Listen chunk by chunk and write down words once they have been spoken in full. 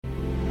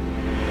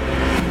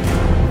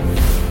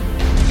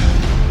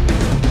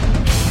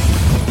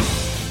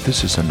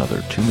This is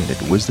another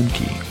 2-Minute Wisdom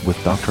Key with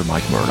Dr.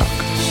 Mike Murdock.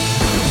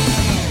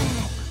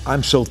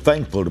 I'm so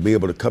thankful to be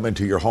able to come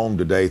into your home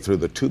today through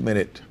the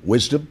 2-Minute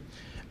Wisdom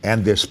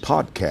and this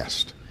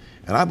podcast.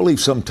 And I believe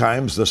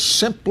sometimes the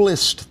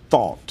simplest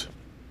thought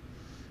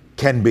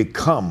can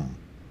become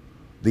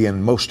the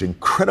most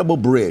incredible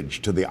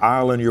bridge to the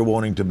island you're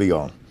wanting to be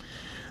on.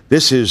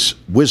 This is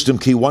Wisdom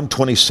Key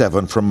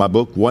 127 from my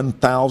book,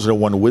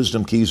 1001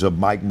 Wisdom Keys of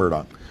Mike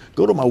Murdock.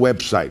 Go to my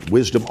website,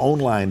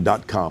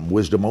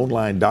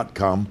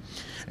 wisdomonline.com,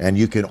 and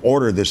you can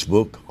order this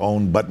book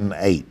on button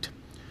 8.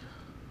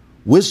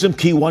 Wisdom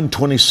Key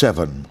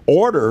 127,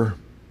 order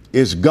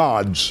is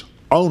God's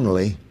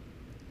only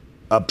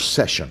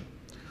obsession.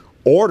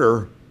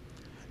 Order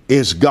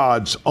is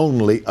God's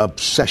only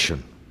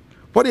obsession.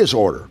 What is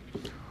order?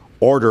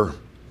 Order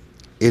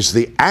is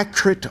the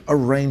accurate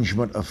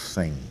arrangement of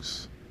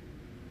things.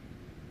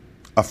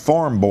 A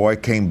farm boy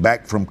came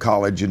back from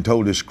college and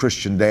told his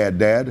Christian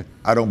dad,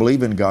 I don't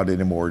believe in God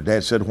anymore.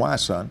 Dad said, why,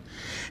 son?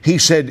 He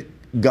said,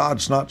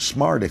 God's not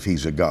smart if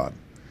he's a God.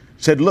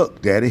 Said,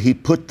 look, Daddy, he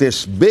put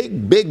this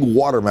big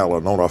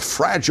watermelon on a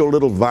fragile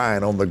little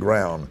vine on the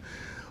ground,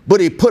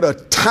 but he put a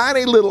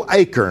tiny little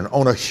acorn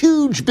on a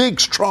huge, big,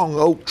 strong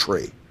oak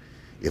tree.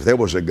 If there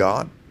was a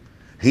God,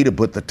 he'd have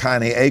put the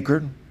tiny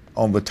acorn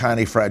on the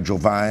tiny, fragile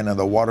vine and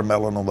the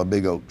watermelon on the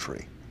big oak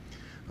tree.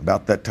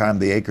 About that time,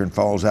 the acorn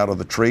falls out of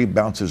the tree,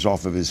 bounces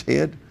off of his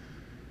head,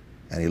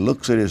 and he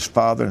looks at his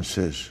father and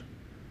says,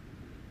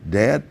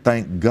 Dad,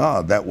 thank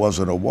God that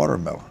wasn't a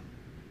watermelon.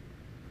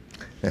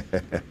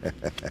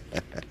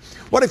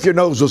 What if your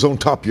nose was on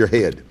top of your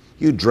head?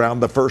 You'd drown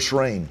the first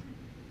rain.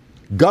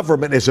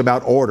 Government is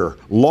about order.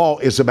 Law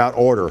is about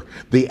order.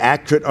 The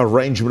accurate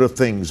arrangement of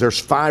things. There's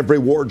 5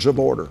 rewards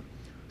of order.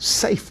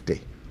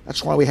 Safety.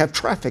 That's why we have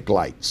traffic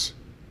lights.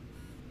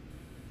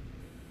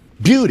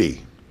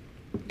 Beauty.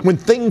 When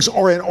things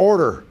are in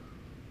order.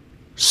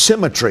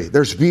 Symmetry.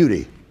 There's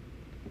beauty.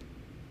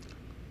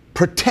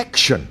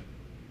 Protection.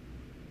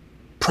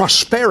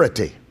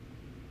 Prosperity.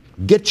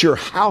 Get your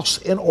house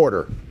in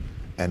order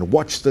and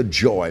watch the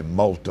joy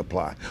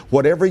multiply.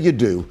 Whatever you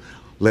do,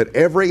 let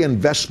every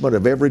investment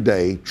of every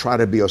day try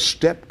to be a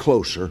step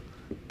closer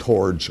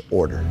towards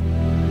order.